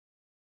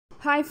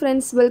Hi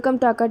friends, welcome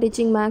to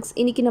akkasteachingmaths.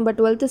 இன்னைக்கு நம்ம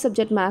 12th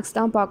subject maths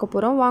தான் பார்க்க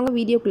போறோம். வாங்க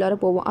வீடியோக்குள்ளார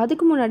போவோம்.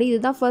 அதுக்கு முன்னாடி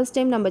இதுதான் first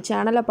time நம்ம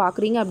சேனலை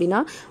பார்க்குறீங்க அப்படினா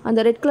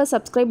அந்த ரெட் கலர்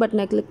subscribe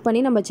பட்டனை கிளிக்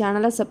பண்ணி நம்ம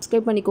சேனலை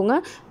subscribe பண்ணிக்கோங்க.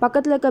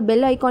 பக்கத்துல இருக்க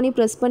bell icon-ஐ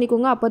press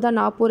பண்ணிக்கோங்க. அப்பதான்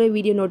நான் போற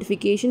வீடியோ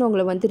notification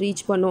உங்களை வந்து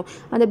reach பண்ணும்.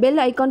 அந்த bell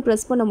icon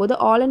press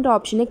பண்ணும்போது all என்ற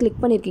ஆப்ஷனை click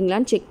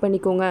பண்ணிருக்கீங்களான்னு செக்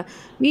பண்ணிக்கோங்க.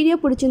 வீடியோ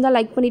பிடிச்சிருந்தா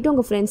லைக் பண்ணிட்டு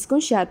உங்க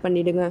ஃப்ரெண்ட்ஸ்க்கும் ஷேர்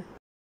பண்ணிடுங்க.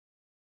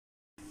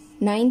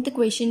 9th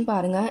question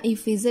பாருங்க.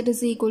 If z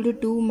is equal to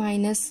 2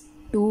 minus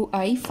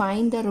 2i,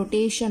 find the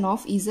rotation of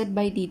z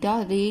by theta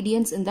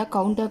radians in the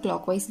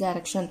counterclockwise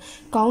direction.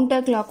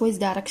 Counterclockwise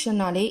direction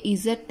நாலே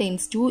z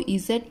tends to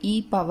z e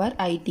power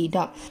I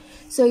theta.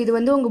 So இது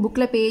வந்து உங்க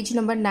bookல page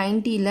number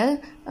 90ல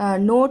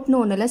note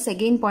ஒன்னுல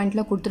second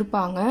pointல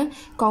கொடுத்திருப்பாங்க.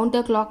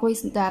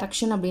 Counterclockwise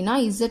direction அப்படினா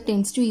z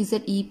tends to z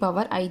e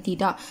power I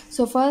theta.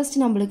 So first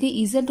நம்மளுக்கு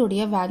z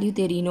உடைய value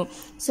தெரியணும்.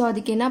 So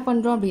அதுக்கு என்ன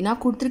பண்றோம் அப்படினா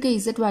கொடுத்திருக்க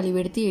z value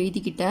எடுத்து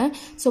எழுதிக்கிட்டேன்.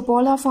 So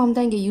polar form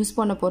தான் இங்க யூஸ்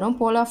பண்ண போறோம்.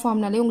 Polar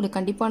formனாலே உங்களுக்கு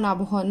கண்டிப்பா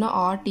ஞாபகம்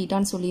r theta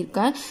ன்னு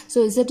சொல்லிருக்கேன்.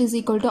 So z is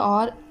equal to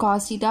r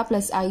cos theta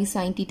plus I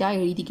sin theta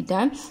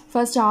எழுதிக்கிட்டேன்.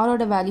 First r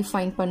ஓட value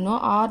find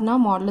பண்ணோம். r னா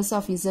modulus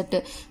of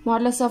z.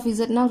 Modulus of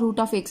z னா root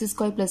of x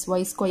square plus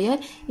y square.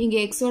 இங்க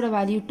x ஓட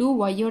value 2,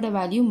 y ஓட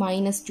value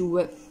minus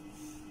 2.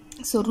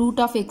 So root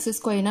of x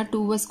square na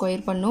 2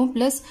 square பண்ணோம்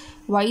plus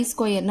y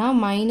square na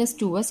minus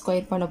 2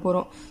 square பண்ண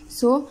போறோம்.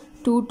 So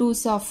 2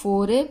 2s are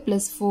 4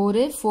 plus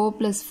 4 4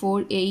 plus 4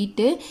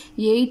 8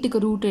 8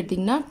 க்கு root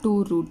எடுத்தீங்கன்னா 2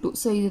 root 2.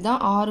 So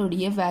இதுதான் r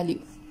உடைய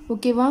value.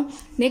 ஓகேவா?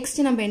 நெக்ஸ்ட்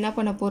நம்ம என்ன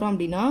பண்ண போறோம்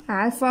அப்படினா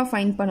ஆல்பா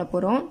ஃபைண்ட் பண்ண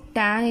போறோம்.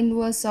 tan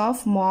inverse of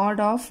mod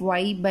of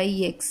y by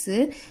x.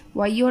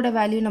 y ஓட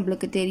வேல்யூ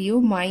நமக்கு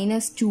தெரியும்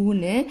 -2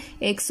 னு,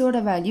 x ஓட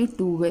வேல்யூ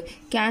 2.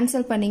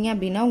 கேன்சல் பண்ணீங்க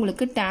அப்படினா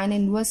உங்களுக்கு tan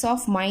inverse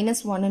of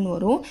 -1 னு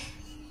வரும்.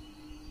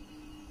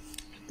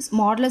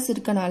 modulus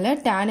இருக்கனால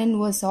tan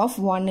inverse of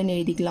 1 னு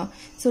எழுதிக்கலாம்.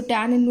 So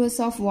tan inverse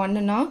of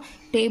 1 னா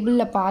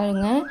டேபிள்ல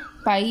பாருங்க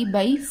pi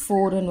by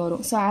 4 னு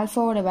வரும். So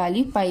alpha ஓட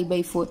value pi by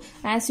 4.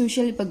 As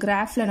usual இப்ப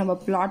கிராஃப்ல நம்ம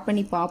plot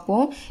பண்ணி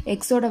பாப்போம்.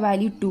 x ஓட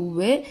வேல்யூ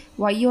 2,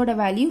 y ஓட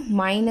வேல்யூ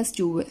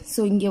 -2.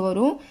 So இங்க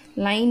வரும்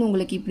லைன்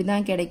உங்களுக்கு இப்படி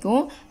தான்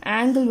கிடைக்கும்.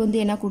 angle வந்து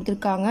என்ன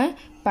கொடுத்திருக்காங்க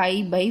pi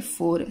by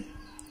 4.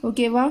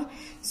 ஓகேவா?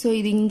 So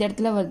இது இந்த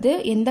இடத்துல வருது.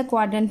 எந்த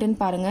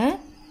குவாட்ரண்ட்னு பாருங்க.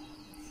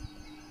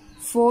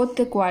 fourth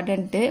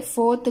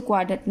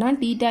quadrant na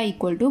theta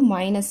equal to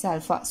minus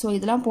alpha. So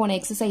இதெல்லாம் போன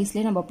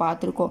exerciseலயே நம்ம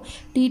பார்த்திருக்கோம்.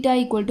 theta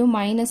equal to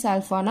minus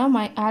alpha na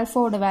alpha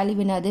ஓட வேல்யூ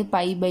என்னது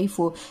pi by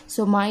 4.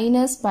 So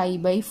minus pi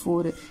by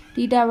 4.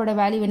 theta ஓட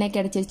வேல்யூ என்ன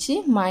கிடைச்சிருச்சு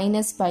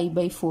minus pi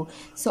by 4.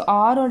 So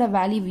r ஓட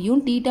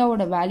வேல்யூவையும் theta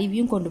ஓட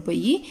வேல்யூவையும் கொண்டு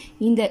போய்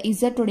இந்த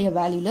z உடைய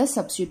வேல்யூல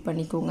சப்ஸ்டிட்யூட்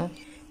பண்ணிக்கோங்க.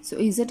 So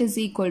z is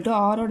equal to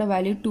r ஓட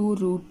வேல்யூ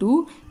 2 root 2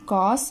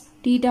 cos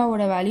theta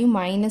ஓட value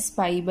minus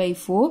pi by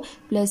 4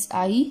 plus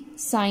I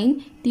sin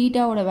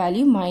theta ஓட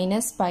value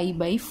minus pi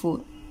by 4.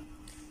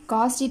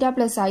 cos theta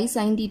plus I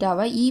sin theta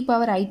why e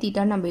power I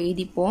theta நம்ம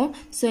எழுதிப்போம்.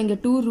 So இங்க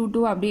 2 root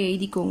 2 அப்படியே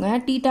எழுதிக்கோங்க.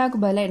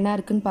 thetaக்கு பதிலா என்ன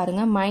இருக்குன்னு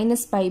பாருங்க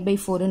minus pi by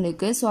 4 னு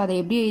இருக்கு. So அதை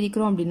எப்படி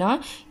எழுதிக்கிறோம் அப்படின்னா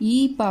e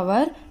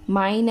power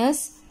minus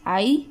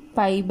I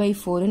pi by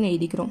 4 னு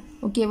எழுதிக்கிறோம்.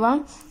 ஓகேவா?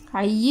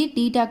 I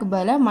thetaக்கு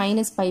பதிலா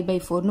minus pi by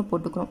 4 னு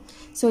போட்டுக்கிறோம்.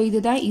 So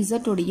இதுதான்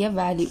z உடைய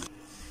வேல்யூ.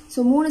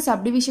 So 3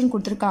 subdivision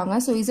கொடுத்திருக்காங்க.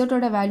 So z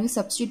ஓட வேல்யூ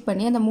சப்ஸ்டிட்யூட்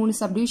பண்ணி அந்த 3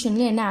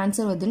 subdivisionல என்ன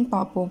ஆன்சர் வருதுன்னு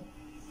பாப்போம்.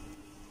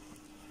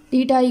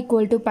 theta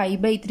equal to pi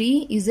by 3,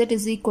 z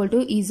is equal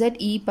to z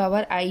e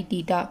power I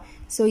theta.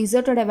 So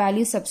z ஓட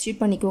வேல்யூ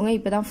சப்ஸ்டிட்யூட் பண்ணிக்கோங்க.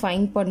 இப்பதான்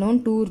ஃபைண்ட் பண்ணோம்.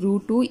 2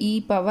 root 2 e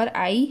power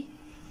I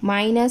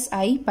minus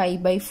I pi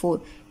by 4.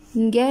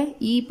 இங்க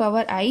e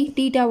power I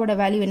theta ஓட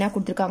value என்ன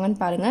கொடுத்திருக்காங்கன்னு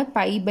பாருங்க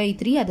pi by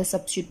 3. அதை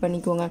substitute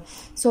பண்ணிக்கோங்க.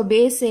 So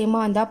பேஸ்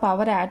சேமா இருந்தா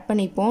பவர் ஆட்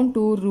பண்ணிப்போம்.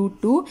 2 root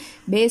 2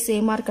 பேஸ்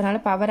சேமா இருக்கனால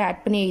பவர்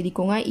ஆட் பண்ணி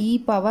எழுதிக்கோங்க. e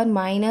power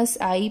minus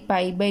I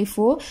pi by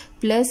 4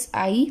 plus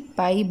I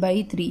pi by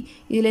 3.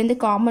 இதுல இருந்து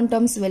காமன்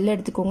டேர்ம்ஸ் வெளில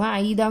எடுத்துக்கோங்க.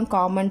 I தான்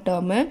common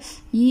term.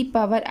 e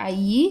power I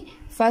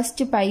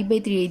first pi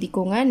by 3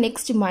 எழுதிக்கோங்க.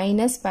 Next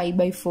minus pi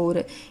by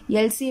 4.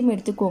 LCM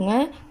எடுத்துக்கோங்க.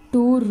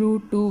 2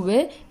 root 2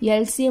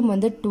 LCM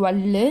வந்து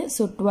 12.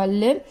 So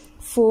 12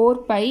 4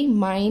 pi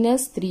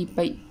minus 3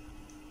 pi.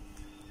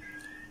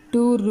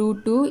 2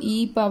 root 2 e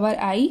power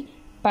I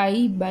pi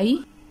by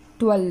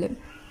 12.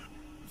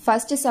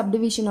 First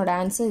subdivision ஓட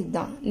answer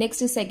இதுதான்.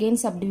 Next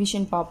second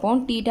subdivision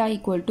பார்ப்போம். theta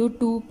equal to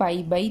 2 pi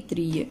by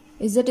 3.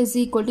 z is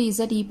equal to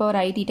z e power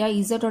I theta.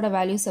 z ஓட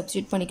value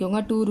substitute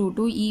பண்ணிக்கோங்க. 2 root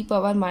 2 e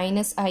power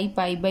minus I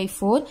pi by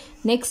 4.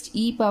 Next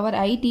e power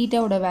I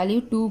theta ஓட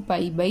value 2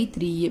 pi by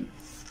 3.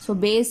 So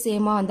base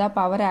சேமா வந்தா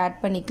power add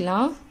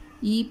பண்ணிக்கலாம்.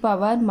 e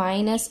power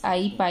minus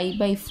I pi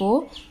by 4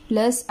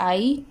 plus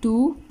I 2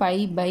 pi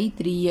by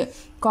 3.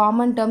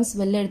 Common terms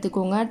வெளில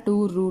எடுத்துக்கோங்க. 2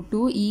 root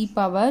 2 e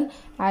power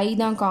I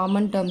தான்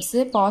common terms.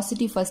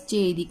 Positive first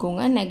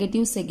எழுதிக்கோங்க.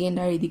 Negative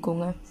செகண்டா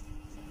எழுதிக்கோங்க.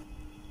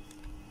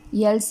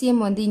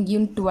 LCM வந்து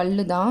இங்கேயும்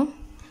 12 தான்.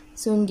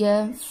 ஸோ இங்கே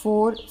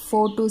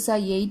 4 2s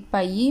are 8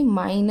 pi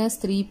minus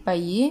 3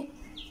 pi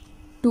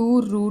 2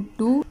 root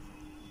 2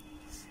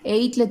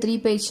 8ல 3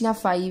 போயிடுச்சுனா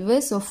 5.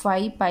 So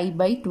 5 pi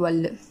by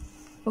 12.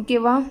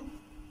 ஓகேவா?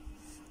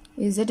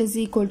 z is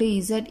equal to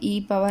z e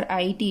power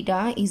I theta.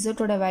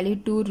 Z ஓட value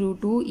 2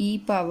 root 2 e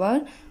power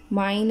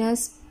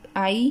minus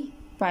I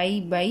pi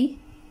by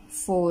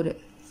 4.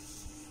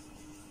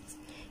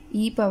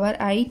 e power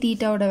I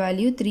theta ஓட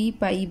value 3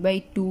 pi by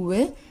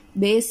 2.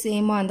 Base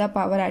சேமாக இருந்தால்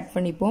power add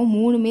பண்ணிப்போம்.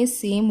 மூணுமே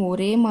same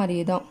ஒரே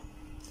மாதிரியே தான்,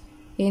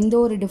 எந்த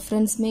ஒரு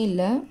டிஃப்ரென்ஸுமே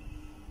இல்லை.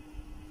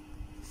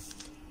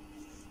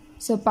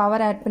 ஸோ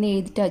பவர் ஆட் பண்ணி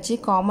எழுதிட்டாச்சு.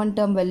 காமன்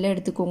டேர்ம் வெளில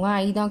எடுத்துக்கோங்க.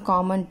 ஐ தான்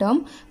காமன்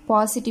டேர்ம்.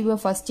 பாசிட்டிவை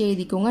ஃபஸ்ட்டு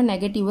எழுதிக்கோங்க,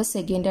 நெகட்டிவை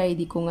செகண்டாக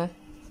எழுதிக்கோங்க.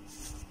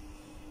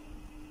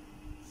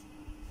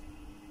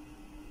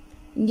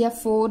 இங்கே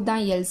 4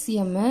 தான்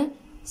LCM.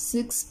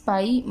 6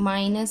 by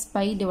minus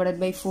pi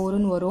divided by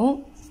 4ன்னு வரும்.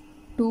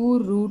 2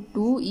 root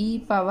 2 e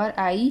power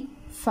I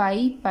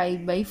 5 pi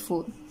by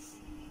 4.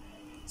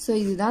 So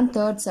இதுதான்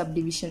தேர்ட்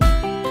சப்டிவிஷன்.